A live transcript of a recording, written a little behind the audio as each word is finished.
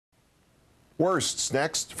Worsts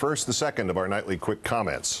next. First, the second of our nightly quick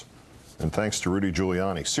comments. And thanks to Rudy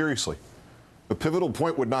Giuliani. Seriously, a pivotal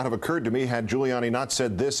point would not have occurred to me had Giuliani not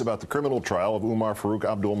said this about the criminal trial of Umar Farouk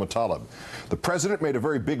Abdul-Muttalib. The president made a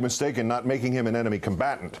very big mistake in not making him an enemy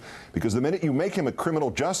combatant, because the minute you make him a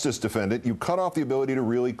criminal justice defendant, you cut off the ability to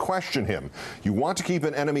really question him. You want to keep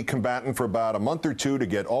an enemy combatant for about a month or two to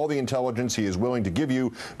get all the intelligence he is willing to give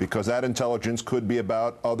you, because that intelligence could be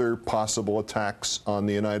about other possible attacks on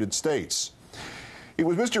the United States. It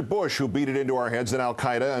was Mr. Bush who beat it into our heads that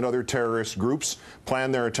al-Qaeda and other terrorist groups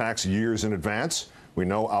planned their attacks years in advance. We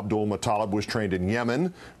know Abdul-Muttalib was trained in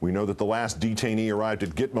Yemen. We know that the last detainee arrived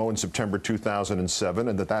at Gitmo in September 2007,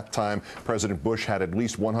 and at that time President Bush had at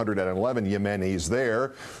least 111 Yemenis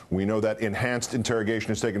there. We know that enhanced interrogation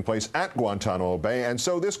has taken place at Guantanamo Bay. And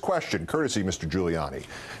so this question, courtesy Mr. Giuliani,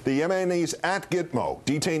 the Yemenis at Gitmo,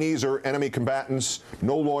 detainees or enemy combatants,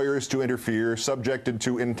 no lawyers to interfere, subjected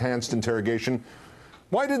to enhanced interrogation.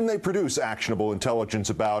 Why didn't they produce actionable intelligence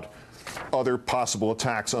about other possible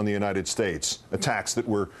attacks on the United States, attacks that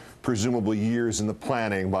were presumably years in the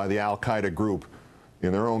planning by the al-Qaeda group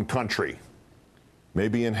in their own country?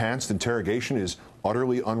 Maybe enhanced interrogation is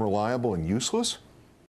utterly unreliable and useless?